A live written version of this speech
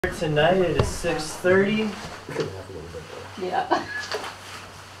Tonight it is 6:30. Yeah.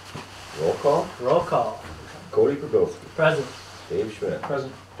 Roll call. Roll call. Cody Grabowski. Present. Dave Schmidt.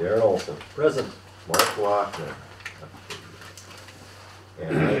 Present. Darren Olson. Present. Mark Lochner.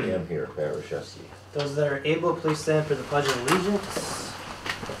 And I am here, Pat Rashevsky. Those that are able, please stand for the Pledge of Allegiance.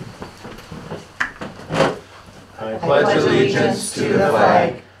 I pledge allegiance to the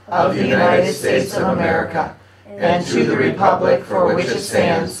flag of the United States of America and to the republic for which it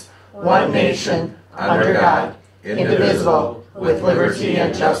stands, one nation, under God, indivisible, with liberty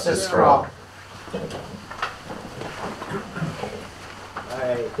and justice for all.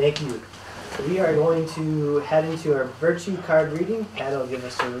 Alright, thank you. We are going to head into our virtue card reading. Pat will give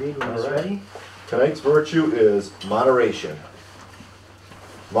us a read when he's ready. Tonight's virtue is moderation.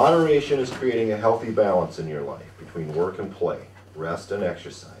 Moderation is creating a healthy balance in your life between work and play, rest and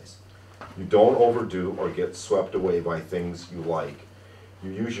exercise. You don't overdo or get swept away by things you like.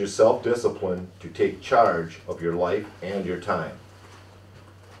 You use your self-discipline to take charge of your life and your time.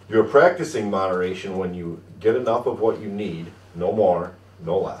 You're practicing moderation when you get enough of what you need, no more,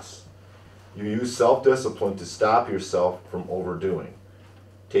 no less. You use self-discipline to stop yourself from overdoing.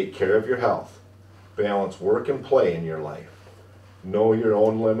 Take care of your health. Balance work and play in your life. Know your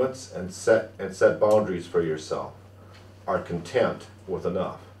own limits and set boundaries for yourself. Are content with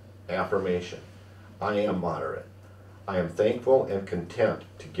enough. Affirmation. I am moderate. I am thankful and content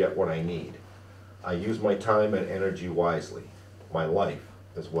to get what I need. I use my time and energy wisely. My life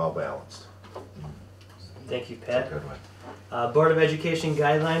is well balanced. Thank you, Pat. Good one. Board of Education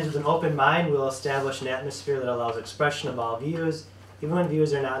guidelines. With an open mind, will establish an atmosphere that allows expression of all views, even when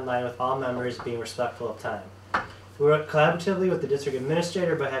views are not in line with all members, being respectful of time. We work collaboratively with the district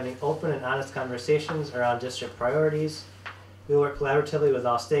administrator by having open and honest conversations around district priorities. We work collaboratively with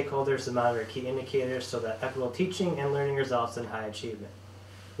all stakeholders to monitor key indicators so that equitable teaching and learning results in high achievement.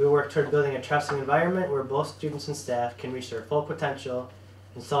 We work toward building a trusting environment where both students and staff can reach their full potential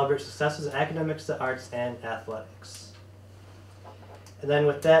and celebrate successes in academics, the arts, and athletics. And then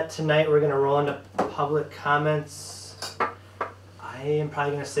with that, tonight we're going to roll into public comments. I am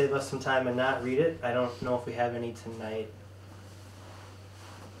probably going to save us some time and not read it. I don't know if we have any tonight.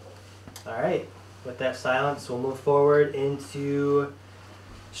 All right. With that silence, we'll move forward into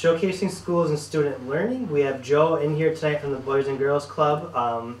showcasing schools and student learning. We have Joe in here tonight from the Boys and Girls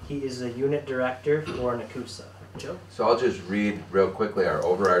Club. He is a unit director for Nekoosa. Joe? So I'll just read real quickly our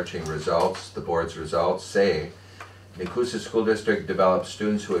overarching results. The board's results say Nekoosa School District develops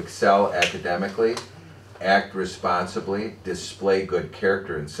students who excel academically, act responsibly, display good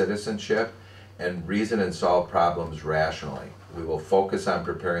character and citizenship, and reason and solve problems rationally. We will focus on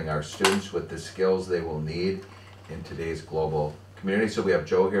preparing our students with the skills they will need in today's global community. So we have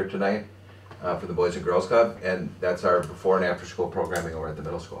Joe here tonight for the Boys and Girls Club, and that's our before and after school programming over at the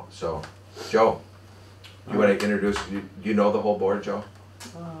middle school. So, Joe, you want to introduce, do you know the whole board, Joe?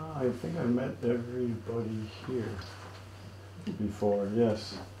 I think I met everybody here before,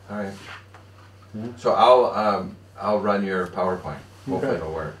 yes. All right. Yeah. So I'll run your PowerPoint. Hopefully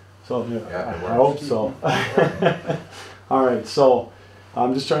it'll work. So Yeah, it I hope so. All right, so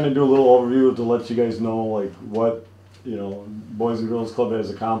I'm just trying to do a little overview to let you guys know like what Boys and Girls Club has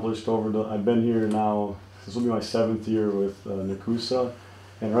accomplished I've been here now. This will be my 7th year with Nekoosa,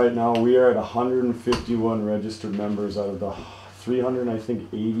 and right now we are at 151 registered members out of the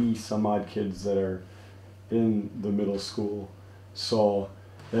 380 some odd kids that are in the middle school. So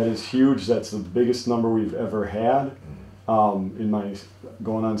that is huge. That's the biggest number we've ever had in my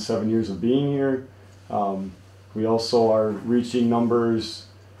going on 7 years of being here. We also are reaching numbers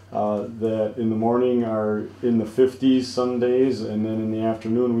that in the morning are in the 50s some days, and then in the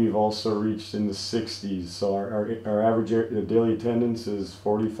afternoon we've also reached in the 60s. So our average daily attendance is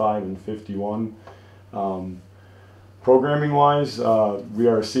 45 and 51. Programming wise, we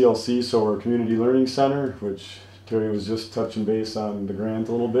are a CLC, so we're a community learning center, which Terry was just touching base on the grant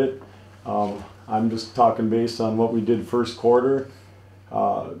a little bit. I'm just talking based on what we did first quarter.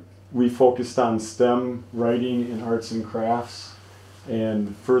 We focused on STEM, writing, and arts and crafts.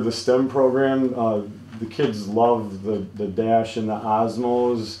 And for the STEM program, the kids love the Dash and the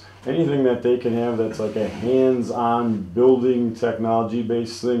Osmos. Anything that they can have that's like a hands-on building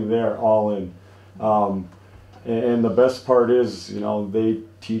technology-based thing, they're all in. And the best part is, they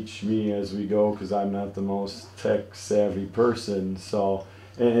teach me as we go because I'm not the most tech-savvy person. So,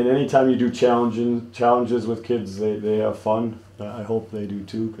 and anytime you do challenges with kids, they have fun. I hope they do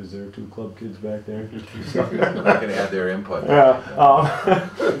too, because there are 2 club kids back there. I can add their input. Yeah.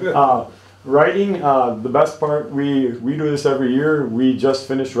 Writing, the best part, we do this every year. We just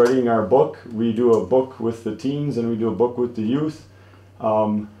finished writing our book. We do a book with the teens and we do a book with the youth.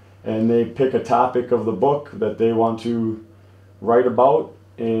 and they pick a topic of the book that they want to write about,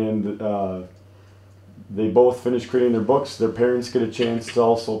 and they both finish creating their books. Their parents get a chance to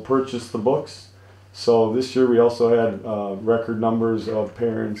also purchase the books. So this year we also had record numbers of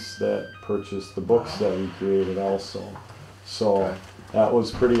parents that purchased the books that we created also. So that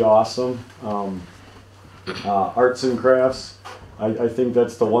was pretty awesome. Arts and crafts, I think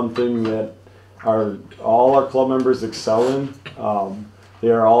that's the one thing that all our club members excel in. They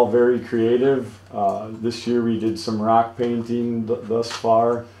are all very creative. This year we did some rock painting thus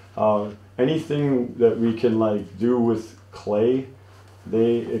far. Anything that we can like do with clay,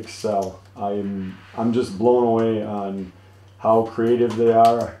 they excel. I'm just blown away on how creative they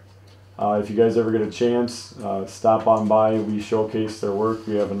are. If you guys ever get a chance, stop on by. We showcase their work.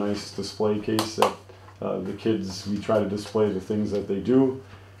 We have a nice display case that the kids, we try to display the things that they do.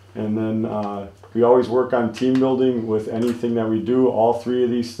 And then we always work on team building with anything that we do. All three of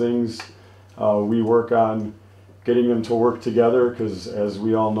these things we work on getting them to work together, because as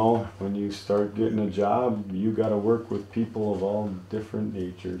we all know, when you start getting a job, you got to work with people of all different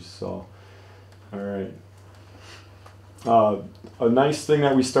natures. So, all right. A nice thing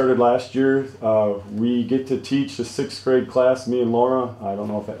that we started last year, we get to teach a 6th grade class, me and Laura. I don't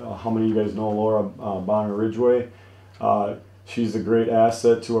know how many of you guys know Laura Bonner Ridgway. She's a great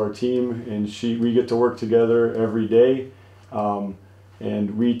asset to our team, and we get to work together every day.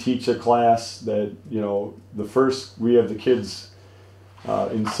 And we teach a class that, we have the kids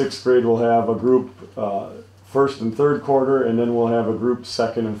in 6th grade, we'll have a group 1st and 3rd quarter, and then we'll have a group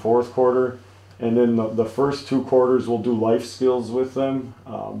 2nd and 4th quarter. And then the first 2 quarters we'll do life skills with them.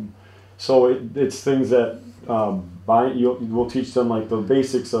 So it's things that we'll teach them, like the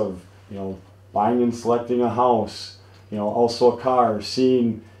basics of, buying and selecting a house, also a car,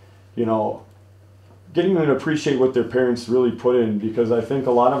 seeing, getting them to appreciate what their parents really put in, because I think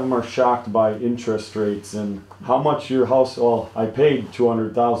a lot of them are shocked by interest rates and how much your house, well, I paid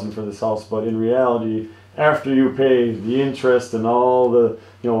 $200,000 for this house, but in reality, after you pay the interest and all the,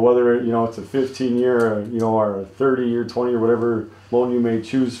 whether, it's a 15-year, or a 30-year, 20 or whatever loan you may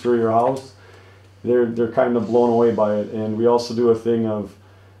choose for your house, they're kind of blown away by it. And we also do a thing of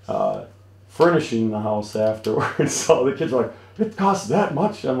furnishing the house afterwards. So the kids are like, it costs that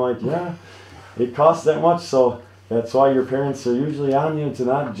much? I'm like, yeah, it costs that much. So that's why your parents are usually on you to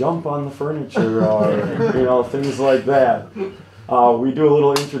not jump on the furniture or, things like that. We do a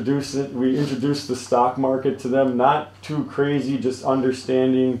little we introduce the stock market to them, not too crazy, just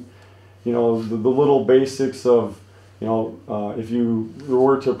understanding, the little basics of, if you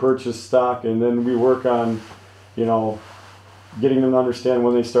were to purchase stock, and then we work on, getting them to understand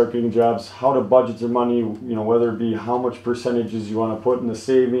when they start getting jobs, how to budget their money, whether it be how much percentages you want to put in the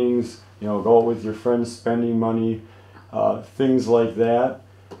savings, go out with your friends spending money, things like that.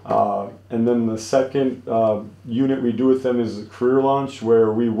 And then the second unit we do with them is a career launch,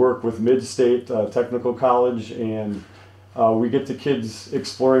 where we work with Mid-State Technical College, and we get the kids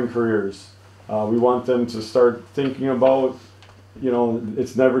exploring careers. We want them to start thinking about,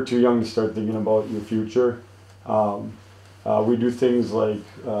 it's never too young to start thinking about your future. We do things like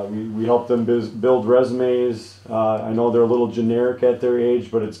we help them build resumes. I know they're a little generic at their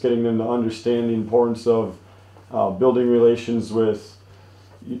age, but it's getting them to understand the importance of building relations with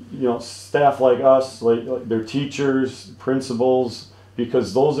staff like us, like their teachers, principals,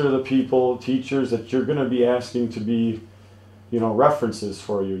 because those are the teachers that you're going to be asking to be, references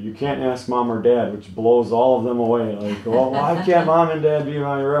for you. You can't ask mom or dad, which blows all of them away. Like, well, why can't mom and dad be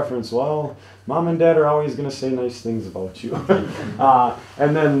my reference? Well, mom and dad are always going to say nice things about you.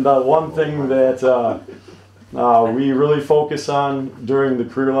 And then the one thing that we really focus on during the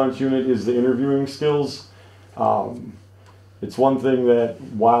career launch unit is the interviewing skills. It's one thing that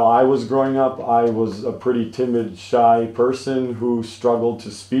while I was growing up, I was a pretty timid, shy person who struggled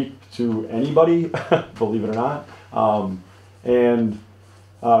to speak to anybody, believe it or not. And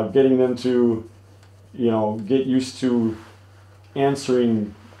getting them to, get used to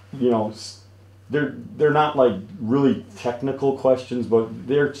answering, they're not like really technical questions, but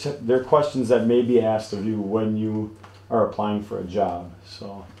they're questions that may be asked of you when you are applying for a job.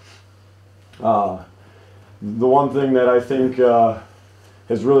 So, the one thing that I think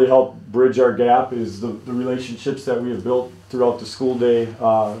has really helped bridge our gap is the relationships that we have built throughout the school day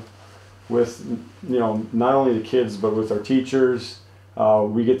with, not only the kids, but with our teachers.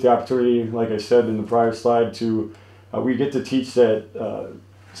 We get the opportunity, like I said in the prior slide, we get to teach that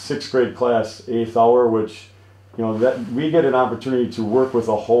 6th grade class, 8th hour, which, that we get an opportunity to work with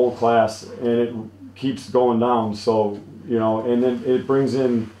a whole class, and it keeps going down. So, and then it brings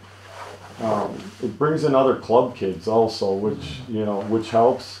in it brings in other club kids also, which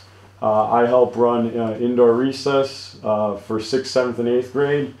helps. I help run indoor recess for 6th, 7th, and 8th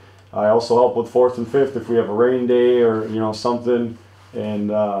grade. I also help with 4th and 5th if we have a rain day or something.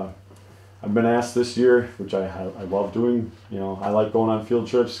 And I've been asked this year, which I love doing. I like going on field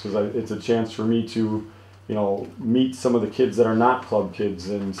trips because it's a chance for me to meet some of the kids that are not club kids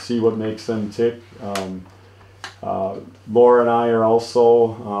and see what makes them tick. Laura and I are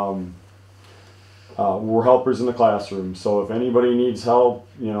also we're helpers in the classroom. So if anybody needs help,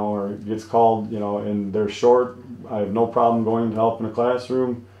 or gets called, and they're short, I have no problem going to help in the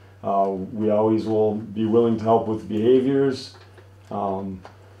classroom. We always will be willing to help with behaviors. And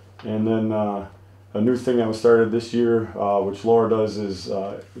then a new thing that was started this year, which Laura does, is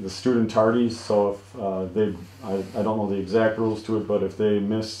the student tardies. So if I don't know the exact rules to it, but if they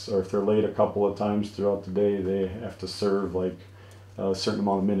miss or if they're late a couple of times throughout the day, they have to serve like a certain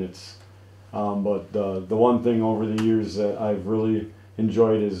amount of minutes. But the one thing over the years that I've really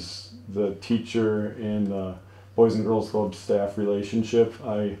enjoyed is the teacher and the Boys and Girls Club staff relationship.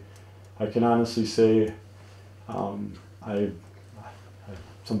 I can honestly say,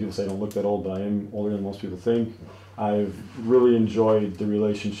 some people say I don't look that old, but I am older than most people think. I've really enjoyed the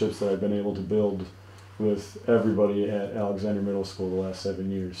relationships that I've been able to build with everybody at Alexander Middle School the last 7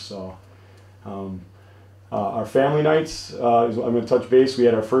 years. So, our family nights, I'm going to touch base. We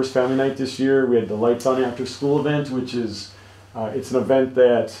had our first family night this year. We had the Lights On After School event, which is, it's an event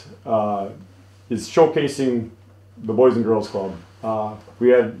that is showcasing the Boys and Girls Club.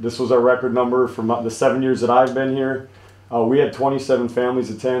 This was our record number from the 7 years that I've been here. We had 27 families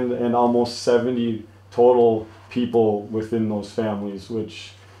attend and almost 70 total people within those families,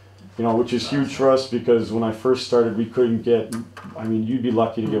 which is huge for us because when I first started, we couldn't get, you'd be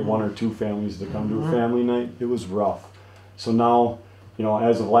lucky to get 1 or 2 families to come to a family night. It was rough. So now,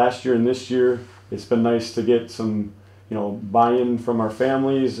 as of last year and this year, it's been nice to get some, buy-in from our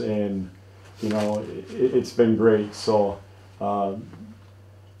families, and, it's been great. So,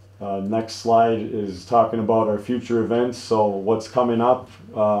 next slide is talking about our future events. So what's coming up?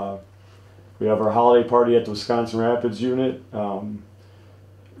 We have our holiday party at the Wisconsin Rapids unit.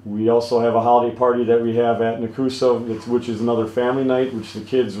 We also have a holiday party that we have at Nekoosa, which is another family night, which the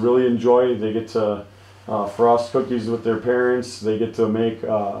kids really enjoy. They get to frost cookies with their parents. They get to make,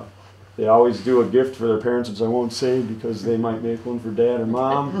 they always do a gift for their parents, which I won't say because they might make one for dad or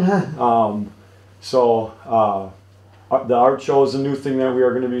mom. The art show is a new thing that we are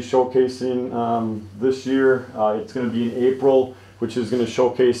going to be showcasing this year. It's going to be in April, which is going to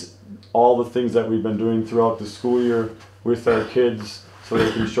showcase all the things that we've been doing throughout the school year with our kids so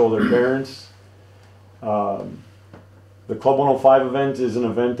they can show their parents. The Club 105 event is an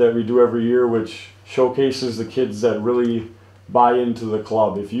event that we do every year which showcases the kids that really buy into the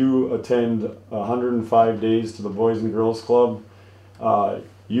club. If you attend 105 days to the Boys and Girls Club,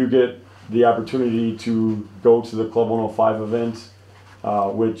 you get the opportunity to go to the Club 105 event,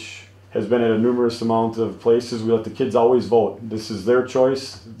 which has been at a numerous amount of places. We let the kids always vote. This is their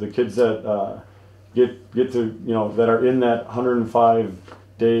choice. The kids that get to, that are in that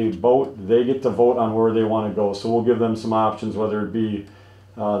 105-day boat, they get to vote on where they want to go. So we'll give them some options, whether it be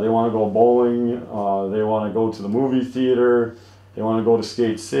they want to go bowling, they want to go to the movie theater, they want to go to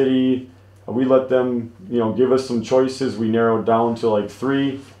Skate City. We let them, give us some choices. We narrow it down to like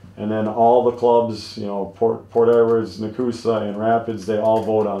 3. And then all the clubs, Port Edwards, Nekoosa, and Rapids, they all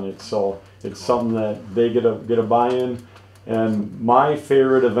vote on it. So it's something that they get a buy-in. And my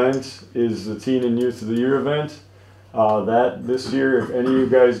favorite event is the Teen and Youth of the Year event. That this year, if any of you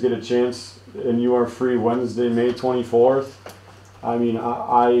guys get a chance and you are free Wednesday, May 24th,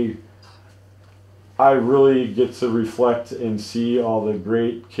 I really get to reflect and see all the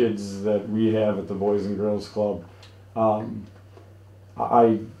great kids that we have at the Boys and Girls Club. I'm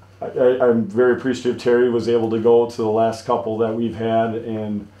very appreciative Terry was able to go to the last couple that we've had,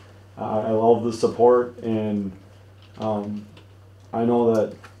 and I love the support, and I know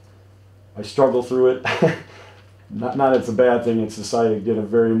that I struggle through it. not it's a bad thing, it's just I get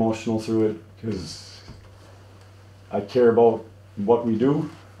very emotional through it because I care about what we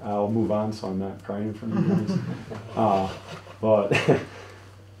do. I'll move on so I'm not crying in front of you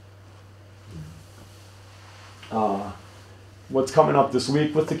guys. What's coming up this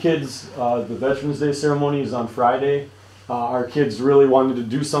week with the kids? The Veterans Day ceremony is on Friday. Our kids really wanted to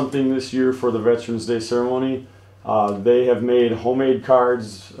do something this year for the Veterans Day ceremony. They have made homemade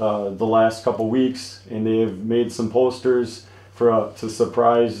cards the last couple weeks, and they have made some posters to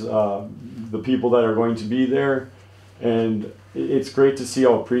surprise the people that are going to be there. And it's great to see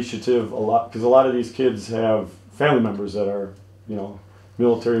how appreciative because a lot of these kids have family members that are,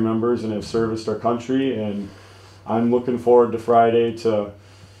 military members and have serviced our country, and I'm looking forward to Friday to,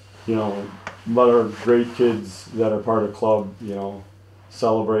 you know, let our great kids that are part of club, you know,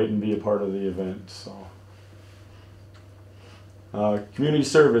 celebrate and be a part of the event. So community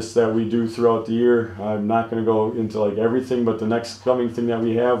service that we do throughout the year, I'm not going to go into like everything, but the next coming thing that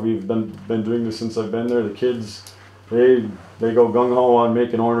we have, we've been doing this since I've been there. The kids, they go gung-ho on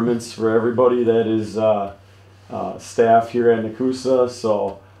making ornaments for everybody that is staff here at Nekoosa.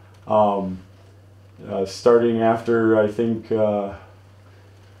 So starting after, I think,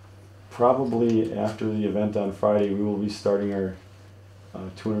 probably after the event on Friday, we will be starting our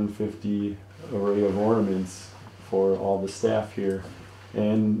 250 array of ornaments for all the staff here.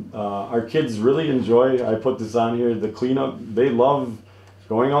 And our kids really enjoy, I put this on here, the cleanup. They love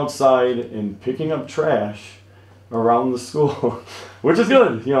going outside and picking up trash around the school, which is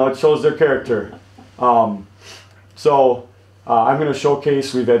good. You know, it shows their character. So I'm going to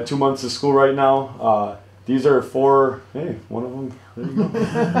showcase, we've had 2 months of school right now. These are 4, hey, one of them, there you go.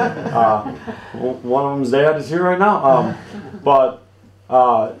 One of them's dad is here right now. But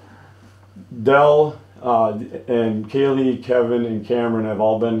Dell and Kaylee, Kevin, and Cameron have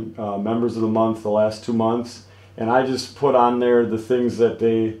all been members of the month the last 2 months. And I just put on there the things that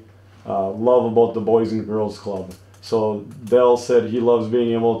they love about the Boys and Girls Club. So Dell said he loves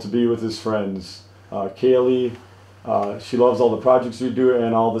being able to be with his friends. Kaylee, she loves all the projects we do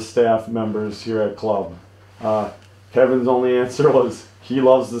and all the staff members here at club. Kevin's only answer was he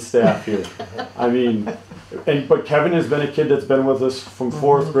loves the staff here. I mean, but Kevin has been a kid that's been with us from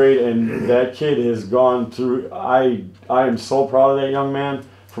 4th grade, and that kid has gone through, I am so proud of that young man.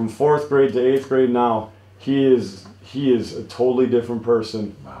 From 4th grade to 8th grade now, he is a totally different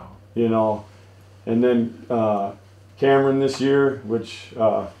person. Wow. You know. And then Cameron this year, which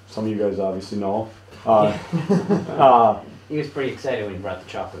some of you guys obviously know. He was pretty excited when he brought the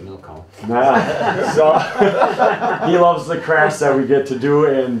chocolate milk home. Yeah, so he loves the crafts that we get to do,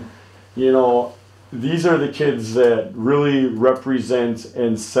 and you know, these are the kids that really represent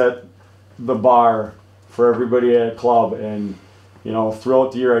and set the bar for everybody at club. And you know,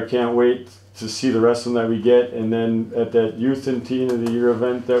 throughout the year, I can't wait to see the rest of them that we get. And then at that Youth and Teen of the Year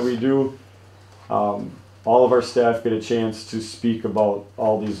event that we do, all of our staff get a chance to speak about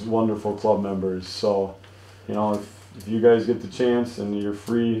all these wonderful club members. So, you know, if you guys get the chance and you're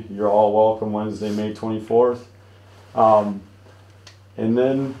free, you're all welcome Wednesday, May 24th. And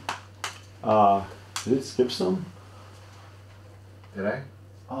then, did it skip some? Did I?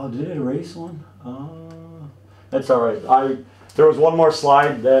 Oh, did it erase one? That's all right. There was one more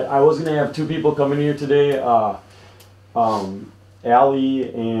slide that I was going to have 2 people come in here today.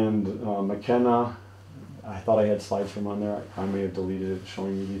 Allie and McKenna. I thought I had slides from on there. I may have deleted it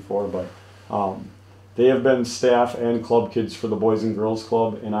showing you before, but they have been staff and club kids for the Boys and Girls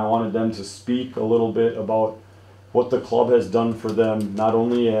Club, and I wanted them to speak a little bit about what the club has done for them, not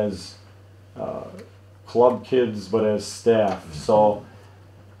only as club kids, but as staff. So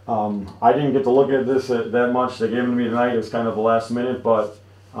I didn't get to look at this that much. They gave it to me tonight. It was kind of the last minute, but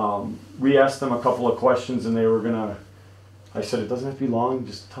we asked them a couple of questions, and they were going to, I said, it doesn't have to be long,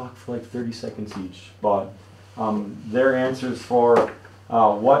 just talk for like 30 seconds each. But their answers for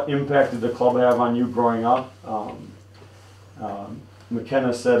what impact did the club have on you growing up?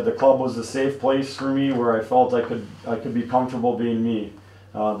 McKenna said, the club was a safe place for me where I felt I could be comfortable being me.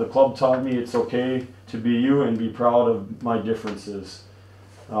 The club taught me it's okay to be you and be proud of my differences.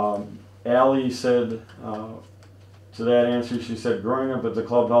 Allie said, to that answer, she said, growing up at the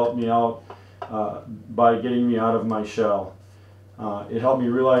club helped me out by getting me out of my shell. It helped me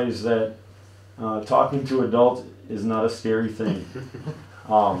realize that talking to adults is not a scary thing.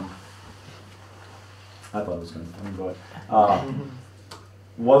 I thought it was kind of funny, but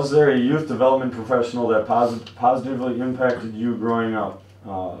was there a youth development professional that positively impacted you growing up?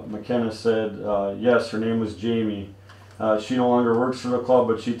 McKenna said, yes, her name was Jamie. She no longer works for the club,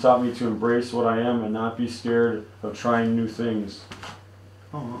 but she taught me to embrace what I am and not be scared of trying new things.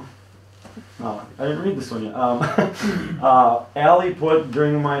 Oh, I didn't read this one yet. Allie put,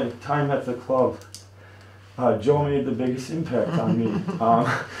 during my time at the club, Joe made the biggest impact on me.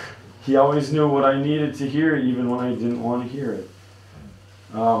 He always knew what I needed to hear, even when I didn't want to hear it.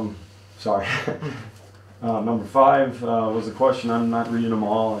 Sorry. Number 5 was a question. I'm not reading them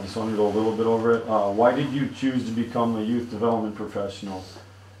all. I just want to go a little bit over it. Why did you choose to become a youth development professional?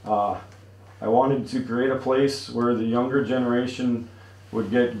 I wanted to create a place where the younger generation would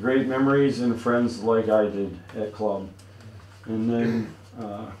get great memories and friends like I did at club. And then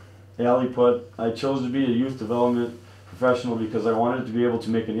Allie put, I chose to be a youth development professional because I wanted to be able to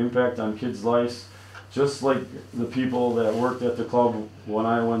make an impact on kids' lives just like the people that worked at the club when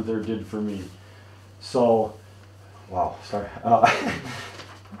I went there did for me. So, wow, sorry.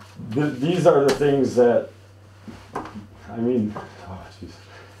 These are the things that, I mean, oh, jeez,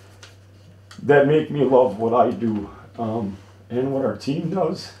 that make me love what I do, and what our team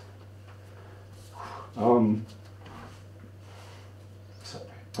does.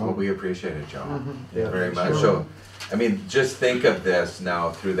 Well, we appreciate it, Joe, Yeah, very much. So, I mean, just think of this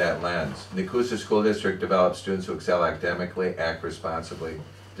now through that lens. Nekoosa School District develops students who excel academically, act responsibly,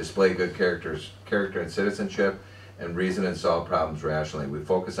 display good character and citizenship, and reason and solve problems rationally. We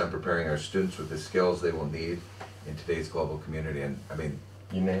focus on preparing our students with the skills they will need in today's global community. And I mean,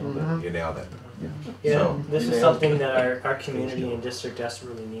 You nailed it. you nailed it. Yeah, So- this is something that our community and district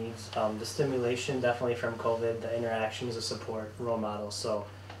desperately needs. The stimulation definitely from COVID, the interactions, the support, role models. So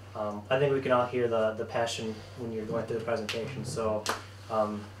I think we can all hear the passion when you're going through the presentation. So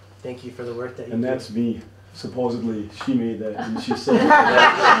thank you for the work that you And do. that's me. Supposedly, she made that, and she said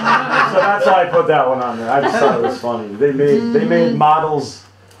that. So that's why I put that one on there. I just thought it was funny. They made models.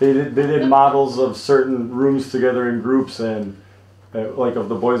 They did models of certain rooms together in groups, and like of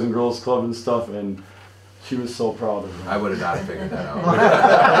the Boys and Girls Club and stuff. And she was so proud of I them. would have not figured that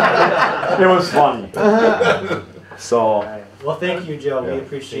out. It was funny. So, All right. Well, thank you, Joe. Yeah, We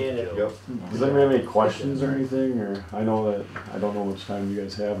appreciate it. Yep. does anybody have any questions or anything? Or I know that I don't know how much time you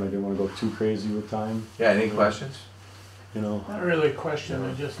guys have, and I didn't want to go too crazy with time. Yeah, any questions? You know. Not really a question,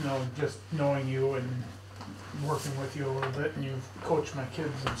 I just knowing you and working with you a little bit, and you've coached my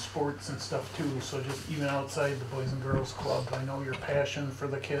kids in sports and stuff too, so just even outside the Boys and Girls Club, I know your passion for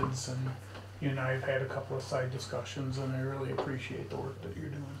the kids, and you and I have had a couple of side discussions, and I really appreciate the work that you're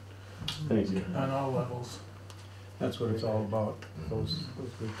doing Thank you. on all levels. That's what it's all about, those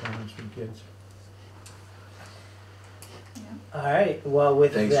good times for kids. All right. Well,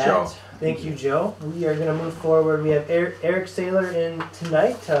 with Thanks, that, Joe. thank you, Joe. We are going to move forward. We have Eric Saylor in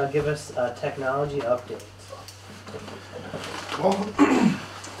tonight to give us a technology update. Well,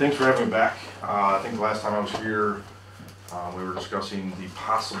 thanks for having me back. I think the last time I was here, we were discussing the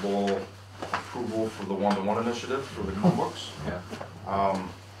possible approval for the one-to-one initiative for the Chromebooks. Yeah.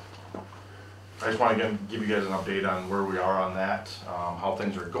 I just want to give you guys an update on where we are on that, how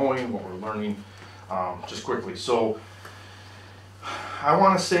things are going, what we're learning, just quickly. So I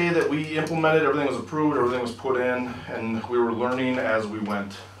want to say that we implemented, everything was approved, everything was put in, and we were learning as we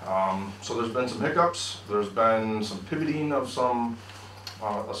went. So there's been some hiccups, there's been some pivoting of some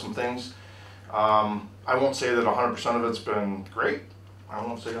things. I won't say that 100% of it's been great. I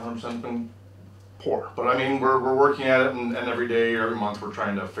won't say 100% has been poor. But I mean, we're working at it, and every day, every month, we're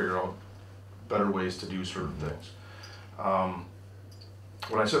trying to figure out better ways to do certain things.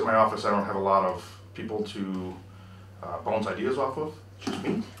 When I sit in my office, I don't have a lot of people to bounce ideas off of. It's just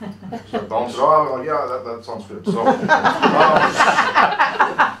me. So I bounce it off. I'm like, yeah, that sounds good.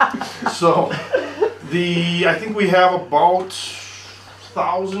 So, I think we have about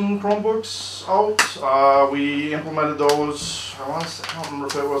 1,000 Chromebooks out. We implemented those. I don't remember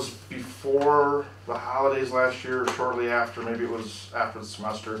if it was before the holidays last year or shortly after. Maybe it was after the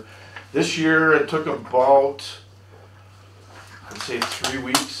semester. This year it took about, I'd say 3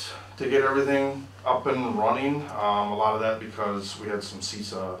 weeks to get everything up and running. A lot of that because we had some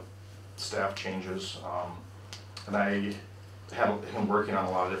CISA staff changes, and I had him working on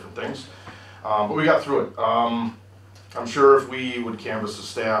a lot of different things. But we got through it. I'm sure if we would canvass the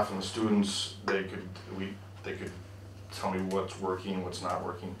staff and the students, they could tell me what's working, what's not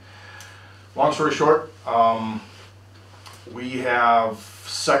working. Long story short, we have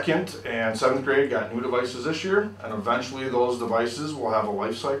 2nd and 7th grade got new devices this year, and eventually those devices will have a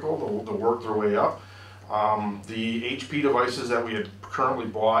life cycle. They'll work their way up. The HP devices that we had currently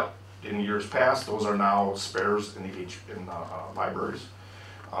bought in years past, those are now spares in the libraries.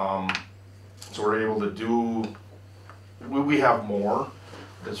 So we're able to do. We have more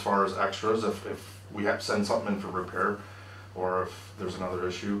as far as extras if we have to send something in for repair, or if there's another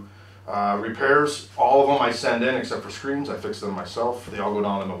issue. Repairs, all of them I send in except for screens. I fix them myself. They all go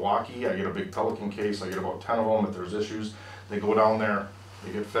down to Milwaukee. I get a big Pelican case. I get about 10 of them. If there's issues, they go down there,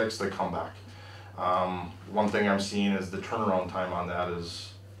 they get fixed, they come back. One thing I'm seeing is the turnaround time on that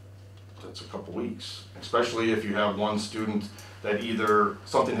is it's a couple weeks, especially if you have one student that either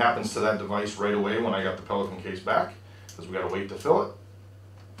something happens to that device right away when I got the Pelican case back, because we got to wait to fill it,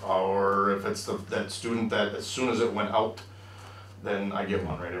 or if it's that student that as soon as it went out, then I get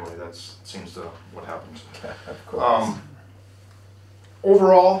one right away. That seems to what happens. Of course.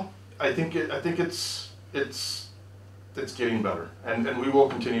 Overall, I think it's getting better, and we will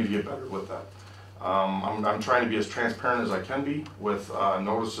continue to get better with that. I'm trying to be as transparent as I can be with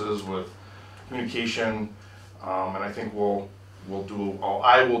notices, with communication, and I think I will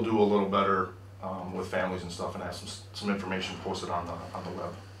do a little better with families and stuff, and have some information posted on the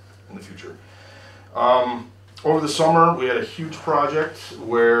web in the future. Over the summer, we had a huge project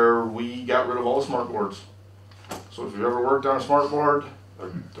where we got rid of all the smart boards. So if you've ever worked on a smart board,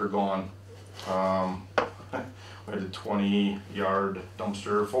 they're gone. We had a 20-yard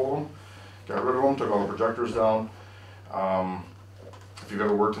dumpster full of them. Got rid of them, took all the projectors down. If you've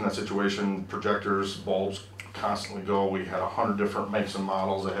ever worked in that situation, projectors, bulbs constantly go. We had 100 different makes and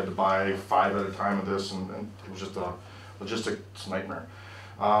models. I had to buy 5 at a time of this, and it was just a logistics nightmare.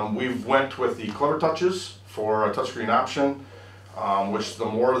 We've went with the Clever Touches for a touchscreen option, which the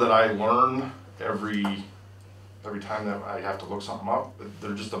more that I learn every time that I have to look something up,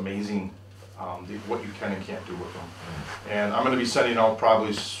 they're just amazing, what you can and can't do with them. And I'm going to be sending out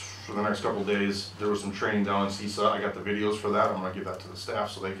probably for the next couple of days. There was some training down in CISA. I got the videos for that. I'm going to give that to the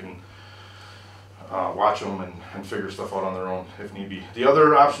staff so they can watch them and figure stuff out on their own if need be. The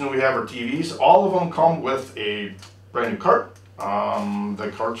other option we have are TVs. All of them come with a brand new cart.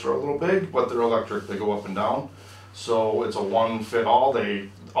 The carts are a little big, but they're electric. They go up and down. So it's a one fit all.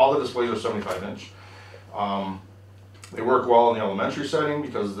 All the displays are 75 inch. They work well in the elementary setting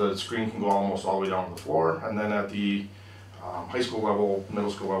because the screen can go almost all the way down to the floor. And then at the high school level,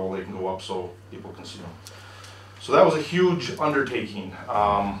 middle school level, they can go up so people can see them. So that was a huge undertaking.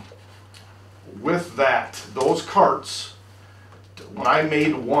 With that, those carts, when I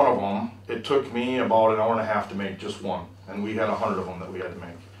made one of them, it took me about an hour and a half to make just one. And we had 100 of them that we had to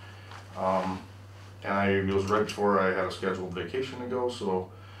make. And it was right before I had a scheduled vacation to go, so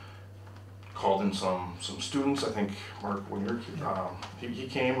called in some students. I think Mark, when he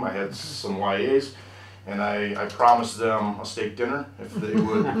came, I had some YAs, and I promised them a steak dinner if they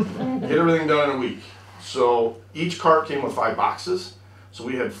would get everything done in a week. So each cart came with 5 boxes. So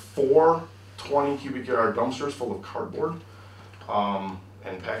we had 4 20 cubic yard dumpsters full of cardboard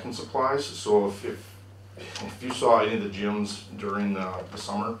and packing supplies. So if you saw any of the gyms during the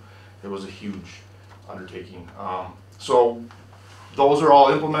summer, it was a huge undertaking. So those are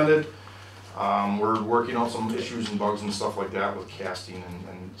all implemented. We're working on some issues and bugs and stuff like that with casting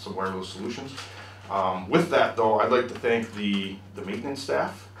and some wireless solutions. With that though, I'd like to thank the maintenance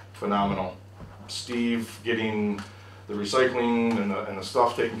staff. Phenomenal. Steve getting the recycling and the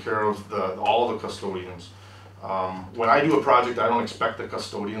stuff taken care of, all of the custodians. When I do a project, I don't expect the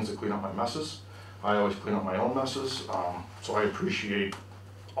custodians to clean up my messes. I always clean up my own messes, so I appreciate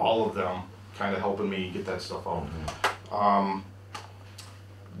all of them kind of helping me get that stuff out.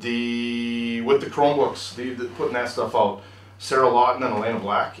 With the Chromebooks, putting that stuff out, Sarah Lawton and Elena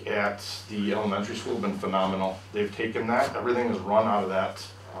Black at the elementary school have been phenomenal. They've taken that, everything is run out of that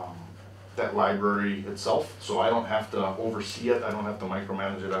library itself, so I don't have to oversee it, I don't have to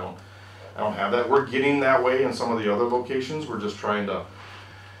micromanage it, I don't have that. We're getting that way in some of the other locations. We're just trying to,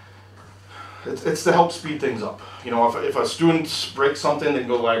 it's to help speed things up. You know, if a student breaks something, they can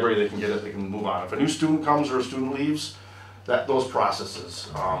go to the library, they can get it, they can move on. If a new student comes or a student leaves, those processes.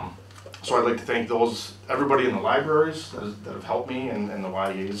 So I'd like to thank everybody in the libraries that have helped me, and the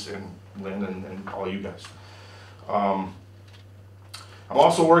YAs, and Lynn, and all you guys. I'm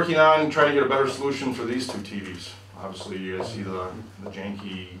also working on trying to get a better solution for these 2 TVs. Obviously, you guys see the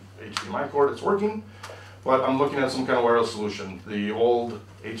janky HDMI cord, it's working, but I'm looking at some kind of wireless solution. The old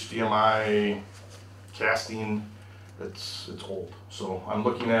HDMI casting, it's old. So I'm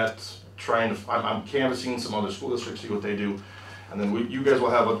looking at I'm canvassing some other school districts, see what they do, and then you guys will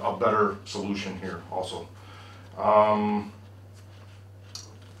have a better solution here also.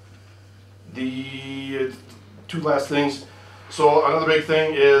 The 2 last things. So another big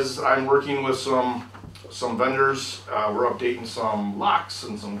thing is I'm working with some vendors. We're updating some locks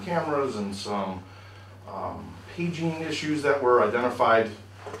and some cameras and some paging issues that were identified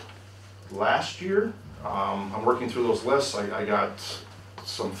last year. I'm working through those lists. I got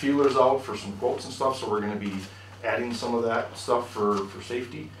some feelers out for some quotes and stuff, so we're going to be adding some of that stuff for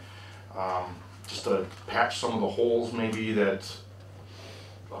safety. Just to patch some of the holes maybe that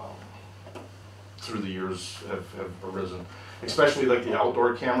through the years have arisen. Especially like the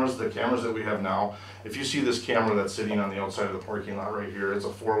outdoor cameras, the cameras that we have now. If you see this camera that's sitting on the outside of the parking lot right here, it's a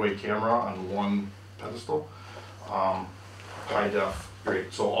 4-way camera on 1 pedestal. High def,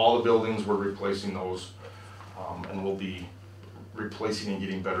 great. So all the buildings, we're replacing those, and we'll be replacing and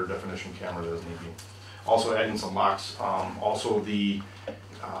getting better definition cameras as need be. Also adding some locks. Also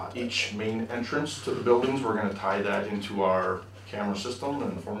each main entrance to the buildings, we're going to tie that into our camera system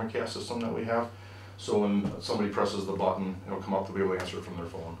and the Formacast system that we have. So when somebody presses the button, it'll come up to be able to answer it from their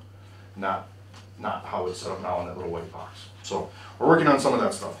phone. Not not how it's set up now in that little white box. So we're working on some of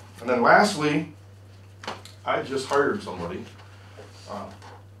that stuff. And then lastly, I just hired somebody,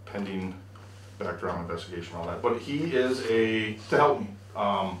 pending background investigation, all that, but he is to help me.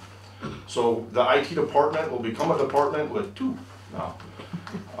 So the IT department will become a department with 2 now.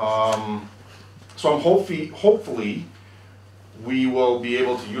 So I'm hopefully we will be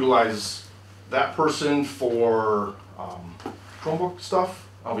able to utilize that person for Chromebook stuff.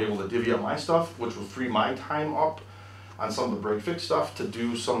 I'll be able to divvy up my stuff, which will free my time up on some of the break fix stuff to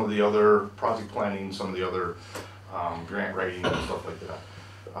do some of the other project planning, some of the other grant writing and stuff like that.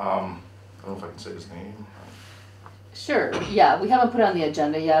 I don't know if I can say his name. Sure, yeah, we haven't put it on the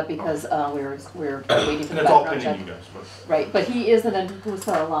agenda yet because we're waiting for And the it's all background check. pending, you guys, but Right, but he is an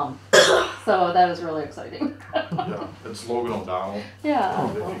Nekoosa alum, so that is really exciting. yeah, it's Logan O'Donnell, Yeah.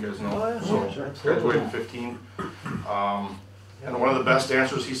 if you guys know. Oh, yeah, So sure, absolutely. graduated in 15. And one of the best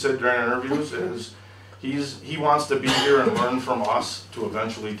answers he said during interviews is he wants to be here and learn from us to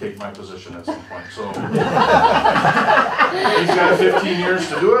eventually take my position at some point. So he's got 15 years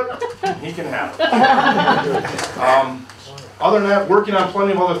to do it. He can have it. Other than that, working on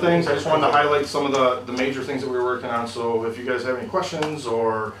plenty of other things. I just wanted to highlight some of the major things that we were working on. So if you guys have any questions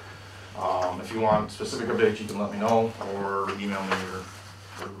or if you want specific updates, you can let me know or email me or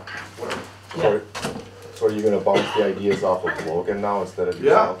whatever. Yeah. So are you gonna bounce the ideas off of Logan now instead of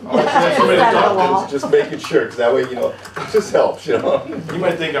Yeah. yourself? I'll actually have somebody to talk to. Just making sure, cause that way, you know, it just helps, you know? You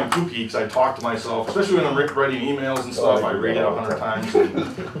might think I'm kooky because I talk to myself, especially when I'm writing emails and stuff. I read it 100 times.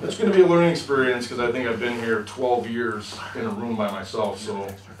 And it's going to be a learning experience because I think I've been here 12 years in a room by myself. So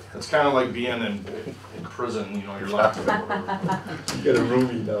it's kind of like being in prison. You know, you're locked in. You get a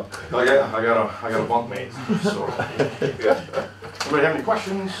roomie now. I got a bunkmate. So. Anybody have any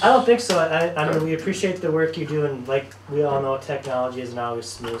questions? I don't think so. I mean, we appreciate the work you do, and like we all know, technology isn't always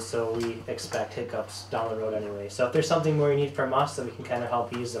smooth, so we expect hiccups down the road anyway. So if there's something more you need from us that we can kind of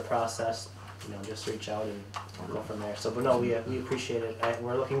help ease the process, you know, just reach out and we'll go from there. So, but no, we appreciate it.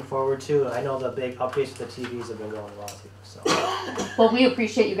 We're looking forward to. I know the big updates with the TVs have been going well too. So. Well, we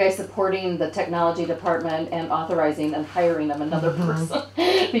appreciate you guys supporting the technology department and authorizing and hiring of another person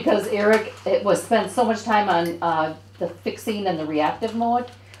because Eric spent so much time on the fixing and the reactive mode,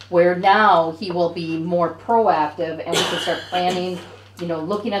 where now he will be more proactive and we can start planning, you know,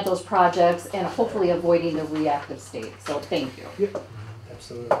 looking at those projects and hopefully avoiding the reactive state. So thank you. Yep.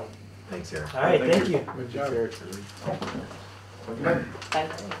 Absolutely. Thanks, Eric. All right, thank you. Good job. Bye.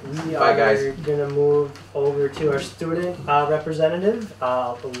 We Bye, are guys. gonna move over to our student representative,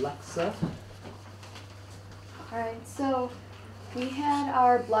 Alexa. Alright, so we had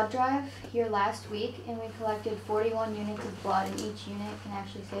our blood drive here last week and we collected 41 units of blood, and each unit can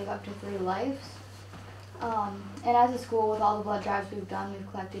actually save up to 3 lives. And as a school, with all the blood drives we've done, we've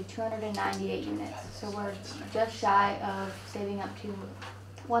collected 298 units. So we're just shy of saving up to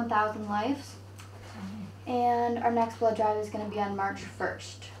 1,000 lives. And our next blood drive is going to be on March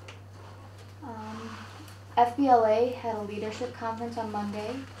 1st. FBLA had a leadership conference on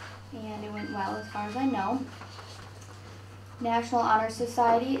Monday, and it went well as far as I know. National Honor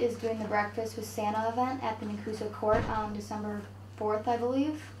Society is doing the Breakfast with Santa event at the Nekoosa Court on December 4th, I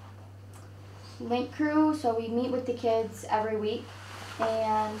believe. Link Crew, so we meet with the kids every week,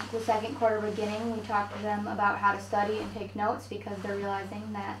 and the second quarter beginning we talk to them about how to study and take notes because they're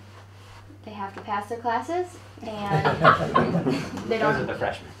realizing that they have to pass their classes, and they Those are don't. the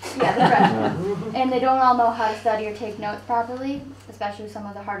freshmen. Yeah, the freshmen. And they don't all know how to study or take notes properly, especially some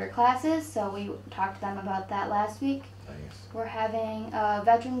of the harder classes, so we talked to them about that last week. Nice. We're having a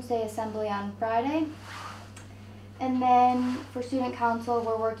Veterans Day assembly on Friday. And then for student council,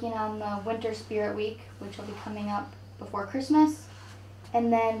 we're working on the Winter Spirit Week, which will be coming up before Christmas.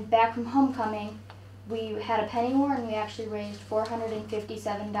 And then back from homecoming, we had a penny war and we actually raised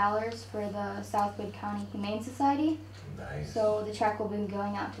 $457 for the Southwood County Humane Society. Nice. So the check will be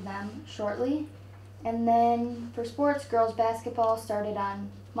going out to them shortly. And then for sports, girls basketball started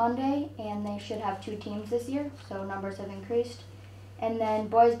on Monday and they should have 2 teams this year, so numbers have increased. And then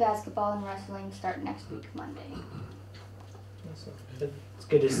boys basketball and wrestling start next week, Monday. It's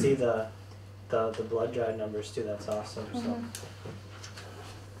good to see the blood drive numbers too. That's awesome. So.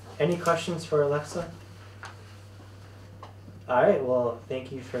 Any questions for Alexa? All right, well,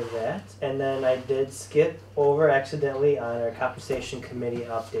 thank you for that. And then I did skip over accidentally on our compensation committee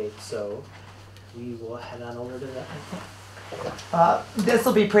update, so we will head on over to that. This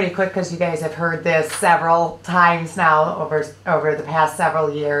will be pretty quick because you guys have heard this several times now over the past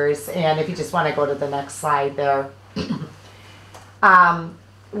several years. And if you just want to go to the next slide there.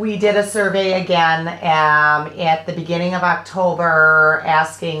 We did a survey again at the beginning of October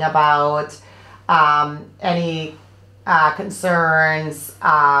asking about any concerns,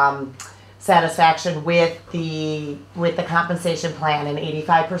 satisfaction with the compensation plan, and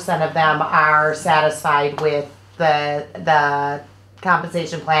 85% of them are satisfied with the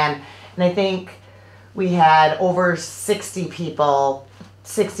compensation plan. And I think we had over 60 people,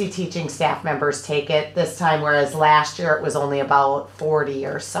 60 teaching staff members take it this time, whereas last year it was only about 40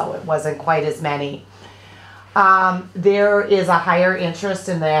 or so. It wasn't quite as many. There is a higher interest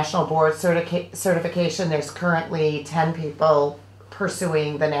in the National Board certification. There's currently 10 people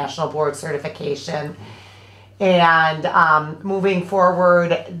pursuing the National Board certification. And moving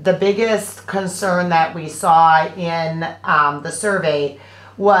forward, the biggest concern that we saw in the survey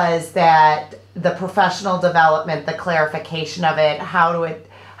was that the professional development, the clarification of it, how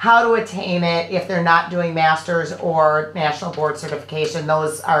to attain it if they're not doing master's or National Board certification.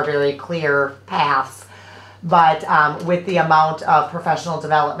 Those are very clear paths. But with the amount of professional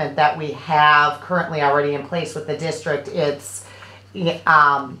development that we have currently already in place with the district, it's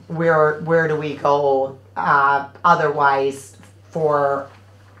where do we go otherwise for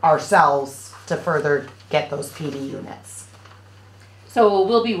ourselves to further get those PD units? So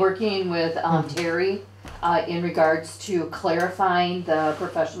we'll be working with Terry in regards to clarifying the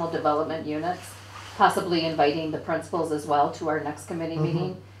professional development units, possibly inviting the principals as well to our next committee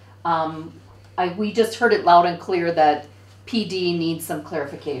meeting. We just heard it loud and clear that PD needs some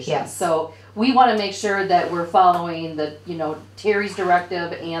clarification. Yes. So we want to make sure that we're following the, Terry's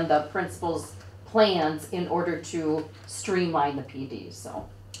directive and the principal's plans in order to streamline the PD. So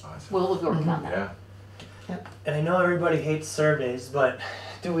we'll be working on that. Yeah. And I know everybody hates surveys, but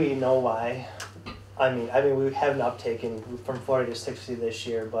do we know why? I mean, we have an uptake from 40 to 60 this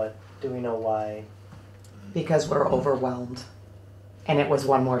year, but do we know why? Because we're overwhelmed, and it was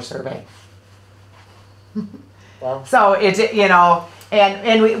one more survey. Well, So it,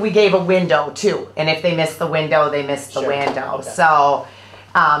 and we gave a window too, and if they miss the window, they miss the Sure. window. Okay. So,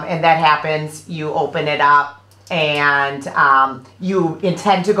 and that happens, you open it up and you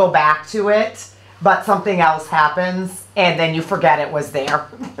intend to go back to it, but something else happens and then you forget it was there.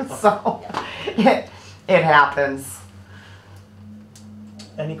 So it happens.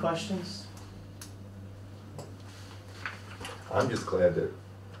 any questions? I'm just glad that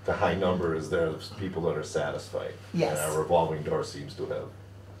the high number is there of people that are satisfied. Yes. And our revolving door seems to have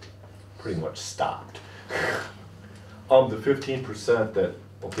pretty much stopped. The 15% that,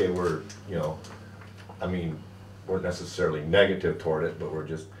 okay, we're necessarily negative toward it, but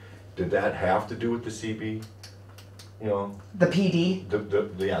did that have to do with the CB? The PD?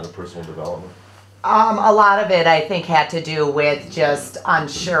 The personal development? A lot of it, I think, had to do with just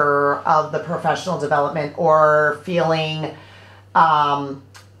unsure of the professional development or feeling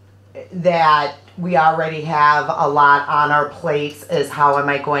that we already have a lot on our plates. Is how am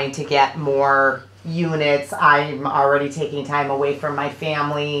I going to get more units? I'm already taking time away from my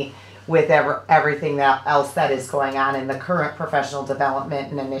family with everything else that is going on in the current professional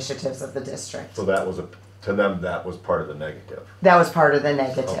development and initiatives of the district. So to them, that was part of the negative. That was part of the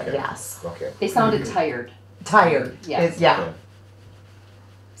negative, Okay. yes. Okay. They sounded tired. Tired, Yes. yeah. Okay.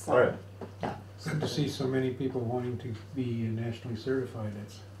 So. All right. Good to see so many people wanting to be nationally certified.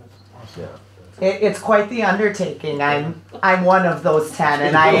 That's awesome. Yeah. It's quite the undertaking. I'm one of those 10,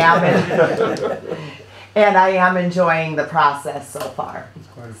 and I am enjoying the process so far. It's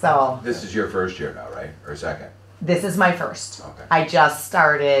quite a So This is your first year now, right? Or second? this is my first. Okay. I just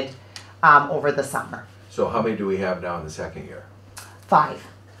started over the summer. So how many do we have now in the second year? 5,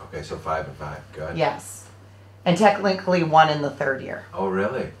 Okay, so 5 and 5. Good. yes, and technically 1 in the third year. Oh,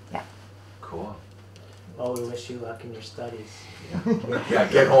 really? Yeah. Cool. Well, we wish you luck in your studies. Yeah,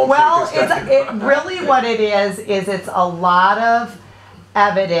 get home. Well, so you can it really what it is it's a lot of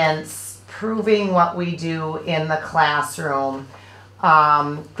evidence proving what we do in the classroom.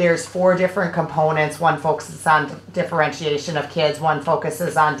 There's 4 different components. One focuses on differentiation of kids, one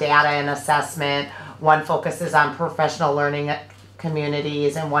focuses on data and assessment, one focuses on professional learning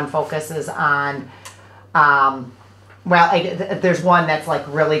communities, and one focuses on, there's one that's like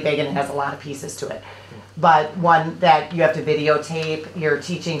really big and it has a lot of pieces to it. But one that you have to videotape your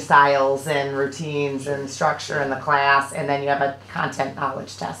teaching styles and routines and structure in the class, and then you have a content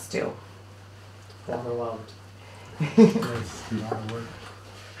knowledge test too. Overwhelmed. That's a lot of work.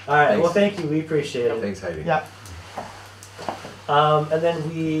 All right. Thanks. Well, thank you. We appreciate it. Thanks, Heidi. Yep. And then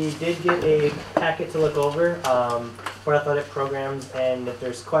we did get a packet to look over for athletic programs, and if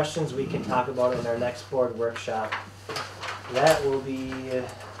there's questions, we can talk about it in our next board workshop. That will be,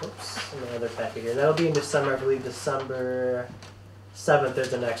 another packet here. That'll be in December, I believe December 7th is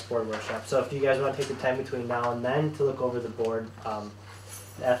the next board workshop. So if you guys want to take the time between now and then to look over the board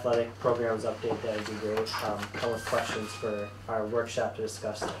the athletic programs update, that would be great. Come with questions for our workshop to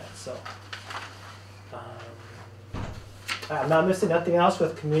discuss that. So I'm not missing nothing else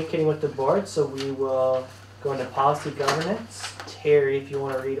with communicating with the board, so we will go into policy governance. Terry, if you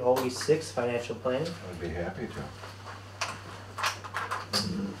want to read OE6, financial planning. I'd be happy to.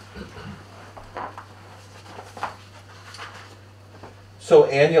 So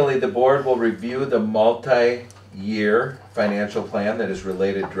annually, the board will review the multi-year financial plan that is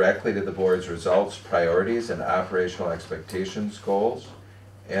related directly to the board's results, priorities, and operational expectations goals,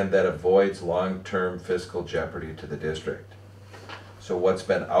 and that avoids long-term fiscal jeopardy to the district. So what's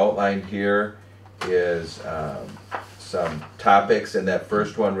been outlined here is some topics, and that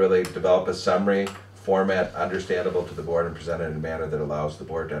first one really develop a summary format understandable to the board and presented in a manner that allows the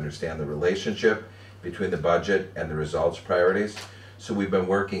board to understand the relationship between the budget and the results priorities. So we've been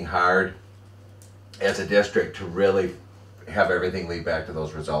working hard as a district to really have everything lead back to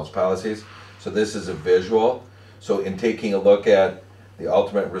those results policies. So this is a visual. So in taking a look at the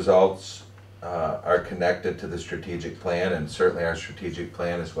ultimate results are connected to the strategic plan, and certainly our strategic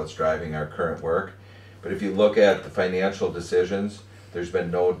plan is what's driving our current work. But if you look at the financial decisions, there's been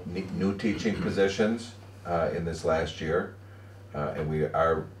no new teaching positions in this last year, and we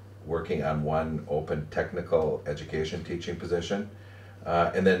are working on one open technical education teaching position.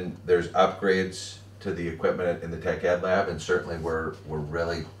 And then there's upgrades to the equipment in the tech ed lab, and certainly we're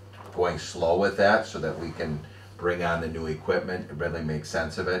really going slow with that so that we can bring on the new equipment. It really makes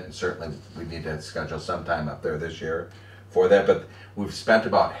sense of it, and certainly we need to schedule some time up there this year for that. But we've spent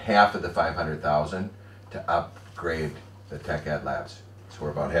about half of the $500,000 to upgrade the tech ed labs, so we're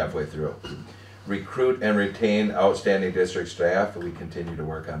about halfway through. Recruit and retain outstanding district staff. We continue to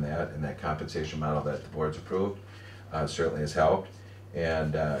work on that, and that compensation model that the board's approved certainly has helped.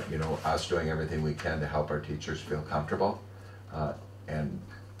 And you know, us doing everything we can to help our teachers feel comfortable and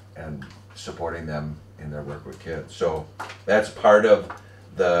supporting them in their work with kids. So that's part of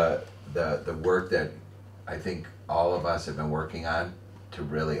the work that I think all of us have been working on to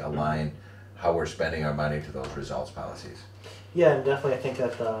really align how we're spending our money to those results policies. Yeah, and definitely I think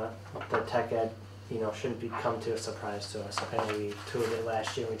that the tech ed, you know, shouldn't come to a surprise to us. I know we toured it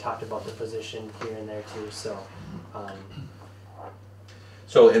last year and we talked about the position here and there too. So.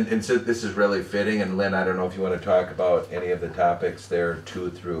 So this is really fitting, and Lynn, I don't know if you want to talk about any of the topics there 2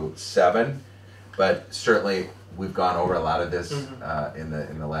 through 7, but certainly we've gone over a lot of this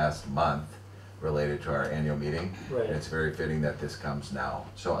in the last month related to our annual meeting. Right. And it's very fitting that this comes now.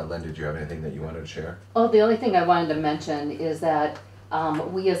 So Lynn, did you have anything that you wanted to share? Oh, the only thing I wanted to mention is that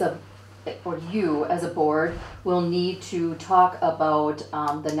you as a board will need to talk about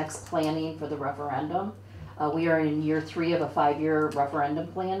the next planning for the referendum. We are in year 3 of a 5-year referendum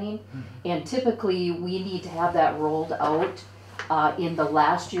planning, and typically we need to have that rolled out in the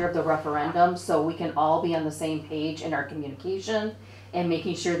last year of the referendum so we can all be on the same page in our communication and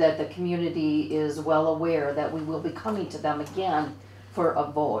making sure that the community is well aware that we will be coming to them again for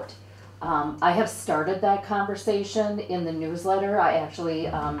a vote. I have started that conversation in the newsletter. I actually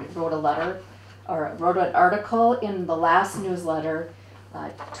wrote an article in the last newsletter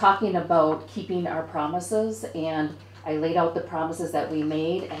talking about keeping our promises, and I laid out the promises that we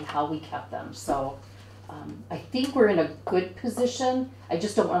made and how we kept them. So I think we're in a good position. I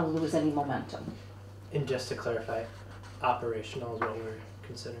just don't want to lose any momentum. And just to clarify, operational is what we're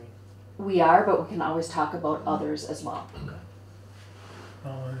considering. We are, but we can always talk about others as well.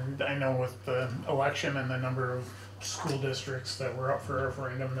 And I know with the election and the number of school districts that were up for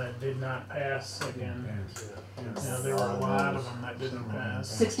referendum that did not pass again. Yeah, there were a lot of them that didn't pass.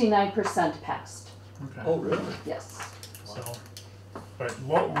 69% passed. Okay. Oh, really? Yes. So, but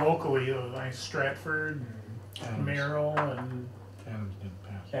locally, like Stratford and Merrill and Adams didn't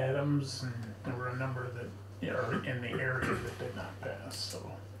pass. Adams, and there were a number that are in the area that did not pass.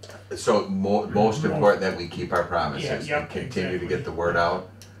 So most important that we keep our promises Yeah, and continue to exactly. get the word out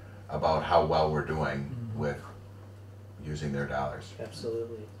about how well we're doing with using their dollars.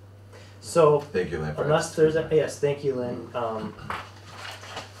 Absolutely. So, Thank you, Lynn. for unless there's yes, thank you, Lynn.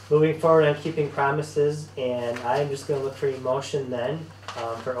 Moving forward on keeping promises, and I'm just going to look for a motion then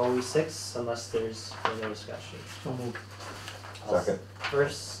for OE6, unless there's further discussion. So moved. Second.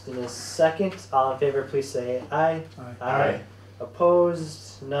 First and a second, all in favor, please say aye. Aye. Aye.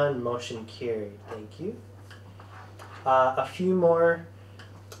 Opposed? None. Motion carried. Thank you. A few more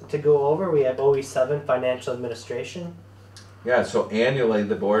to go over. We have OE7, financial administration. Yeah, so annually,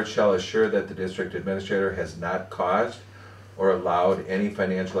 the board shall assure that the district administrator has not caused or allowed any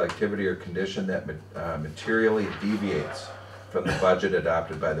financial activity or condition that materially deviates from the budget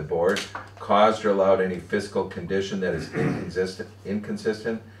adopted by the board, caused or allowed any fiscal condition that is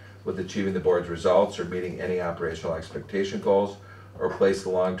inconsistent with achieving the board's results or meeting any operational expectation goals, or place the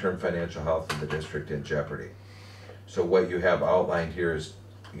long-term financial health of the district in jeopardy. So what you have outlined here is,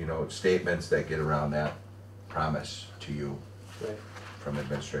 you know, statements that get around that promise to you Right. from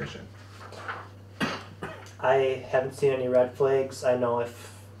administration. I haven't seen any red flags. I know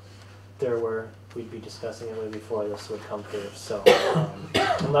if there were, we'd be discussing it way before this would come through. So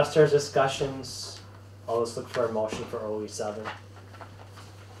unless there's discussions, I'll just look for a motion for OE7.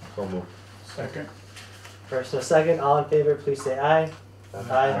 So moved. Second. First and a second, all in favor, please say aye.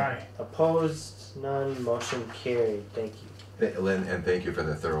 Aye. Opposed? None. Motion carried. Thank you. Lynn, and thank you for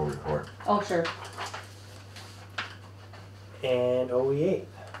the thorough report. Oh, sure. And OE8,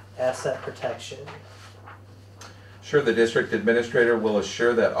 asset protection. Sure, the district administrator will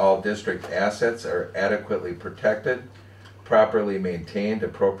assure that all district assets are adequately protected, properly maintained,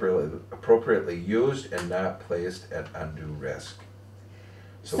 appropriately used, and not placed at undue risk.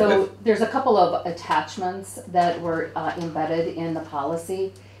 So there's a couple of attachments that were embedded in the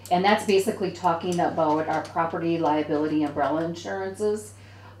policy, and that's basically talking about our property liability umbrella insurances.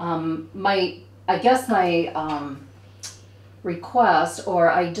 My request,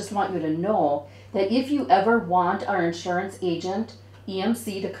 or I just want you to know that if you ever want our insurance agent,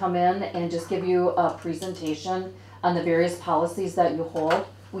 EMC, to come in and just give you a presentation on the various policies that you hold,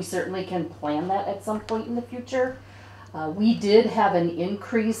 we certainly can plan that at some point in the future. We did have an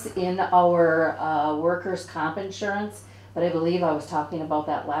increase in our workers' comp insurance, but I believe I was talking about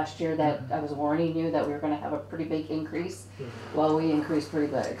that last year, that I was warning you that we were going to have a pretty big increase. Well, we increased pretty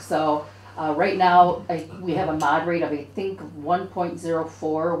big. So right now we have a mod rate of, I think,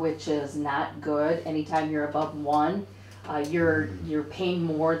 1.04, which is not good. Anytime you're above 1, you're paying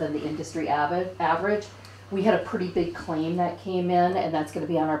more than the industry average. We had a pretty big claim that came in, and that's going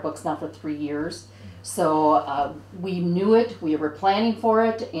to be on our books now for 3 years. So we knew it, we were planning for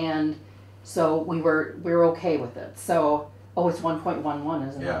it, and so we were okay with it. So, oh, it's 1.11,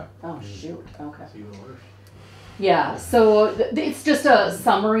 isn't Yeah. it? Oh, shoot, okay. It's even worse. Yeah, so it's just a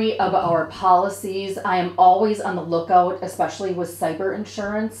summary of our policies. I am always on the lookout, especially with cyber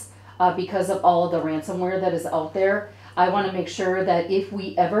insurance, because of all of the ransomware that is out there. I want to make sure that if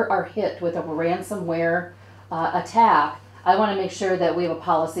we ever are hit with a ransomware attack, I want to make sure that we have a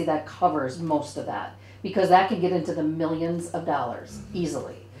policy that covers most of that, because that can get into the millions of dollars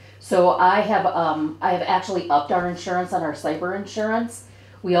easily. So I have actually upped our insurance on our cyber insurance.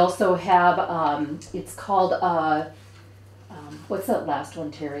 We also have it's called what's that last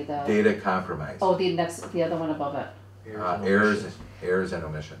one, Terry? The Data compromise. Oh, the other one above it. Errors and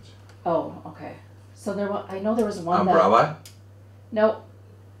omissions. Oh, okay. So I know there was one Umbrella, Nope.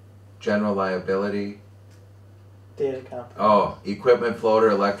 general liability. Data comp. Oh, equipment floater,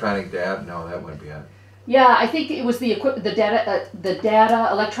 electronic data. No, that wouldn't be it. Yeah, I think it was the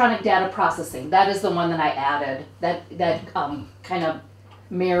electronic data processing. That is the one that I added. That kind of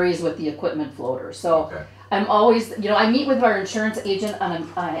marries with the equipment floater. So Okay. I'm always, I meet with our insurance agent on an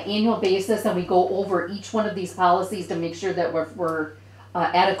annual basis, and we go over each one of these policies to make sure that we're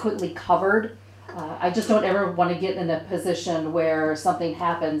adequately covered. I just don't ever want to get in a position where something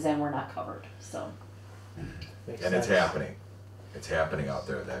happens and we're not covered. So Makes And it's sense. happening. It's happening out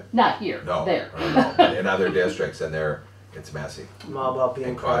there. That not here, no, there. no, but in other districts, and it's messy. I'm all about being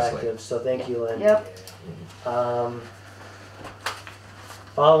And costly. proactive, so thank you, Lynn. Yep.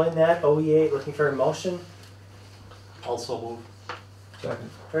 Following that, OE8, looking for a motion. Also move. Second.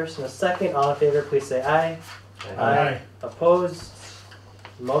 First and a second, all in favor, please say aye. Aye. Opposed?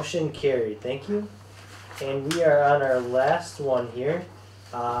 Motion carried. Thank you. And we are on our last one here.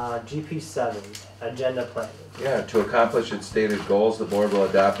 GP7, agenda planning. Yeah, to accomplish its stated goals, the board will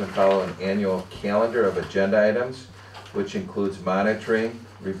adopt and follow an annual calendar of agenda items, which includes monitoring,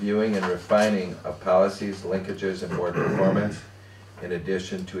 reviewing, and refining of policies, linkages, and board performance, in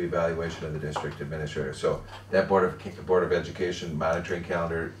addition to evaluation of the district administrator. So that Board of Education monitoring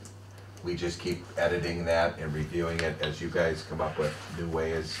calendar, we just keep editing that and reviewing it as you guys come up with new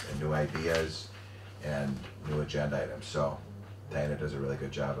ways and new ideas and new agenda items. So Diana does a really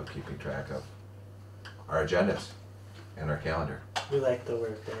good job of keeping track of our agendas and our calendar. We like the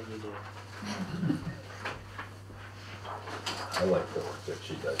work that you do. I like the work that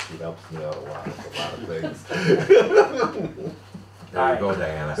she does. She helps me out a lot with a lot of things. There you go,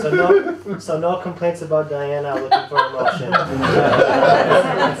 Diana. So no complaints about Diana looking for a motion.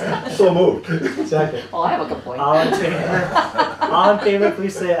 So moved. Second. Oh, I have a complaint. All in favor,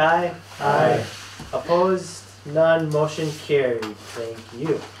 please say aye. Aye. Opposed? None. Motion carried. Thank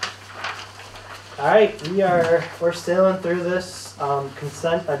you. Alright, we're sailing through this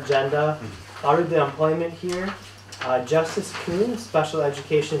consent agenda. I'll read the employment here. Justice Kuhn, Special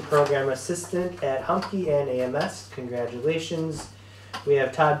Education Program Assistant at Humke and AMS. Congratulations. We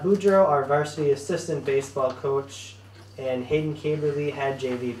have Todd Boudreau, our varsity assistant baseball coach, and Hayden Caberly, head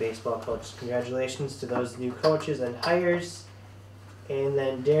JV baseball coach. Congratulations to those new coaches and hires. And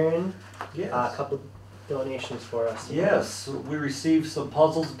then Darren, Yes. a couple donations for us. Yes, we received some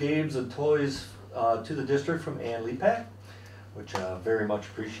puzzles, games, and toys to the district from Ann Lepak, which very much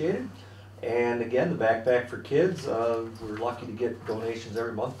appreciated. And again, the backpack for kids, we're lucky to get donations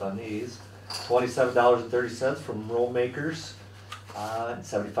every month on these. $27.30 from Roll Makers,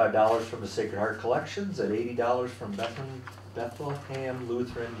 $75 from the Sacred Heart Collections, and $80 from Bethlehem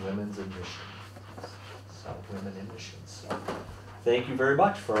Lutheran Women's in Missions. So, Women in Missions. So, thank you very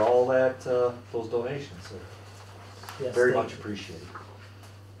much for all that, those donations. Yes, Very thank much you. appreciated.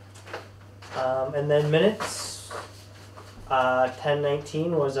 And then minutes.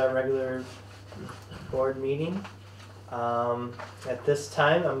 10:19 was our regular board meeting. At this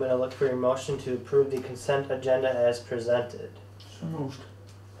time, I'm going to look for your motion to approve the consent agenda as presented. So moved.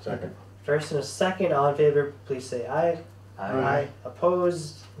 Second. First and a second, all in favor, please say aye. Aye.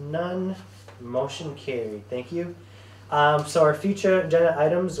 Opposed? None. Motion carried. Thank you. So our future agenda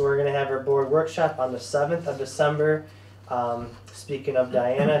items, we're going to have our board workshop on the 7th of December. Speaking of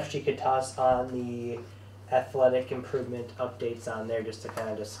Diana, if she could toss on the athletic improvement updates on there just to kind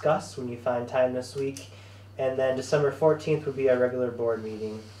of discuss when you find time this week. And then December 14th would be our regular board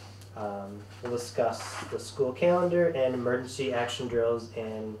meeting. We'll discuss the school calendar and emergency action drills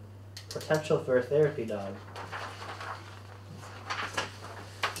and potential for a therapy dog.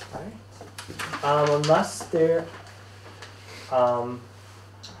 Alright. Unless there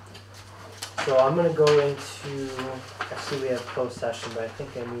so I'm gonna go into, I see we have closed session, but I think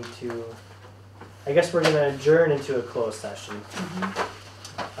I need to, I guess we're gonna adjourn into a closed session.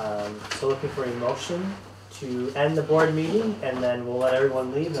 So looking for a motion to end the board meeting, and then we'll let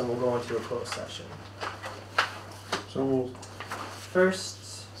everyone leave, and we'll go into a closed session. So moved. First,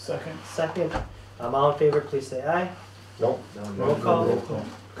 Second. second, all in favor, please say aye. Nope. Roll call. Roll call.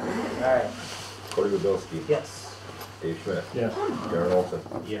 Alright, Cody Wodowski, yes. Dave Schmidt, Yes. Darren Olson,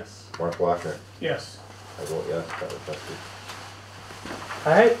 Yes. Mark Lochner. Yes. I vote yes, that was tested.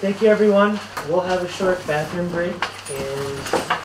 Alright, thank you everyone. We'll have a short bathroom break, and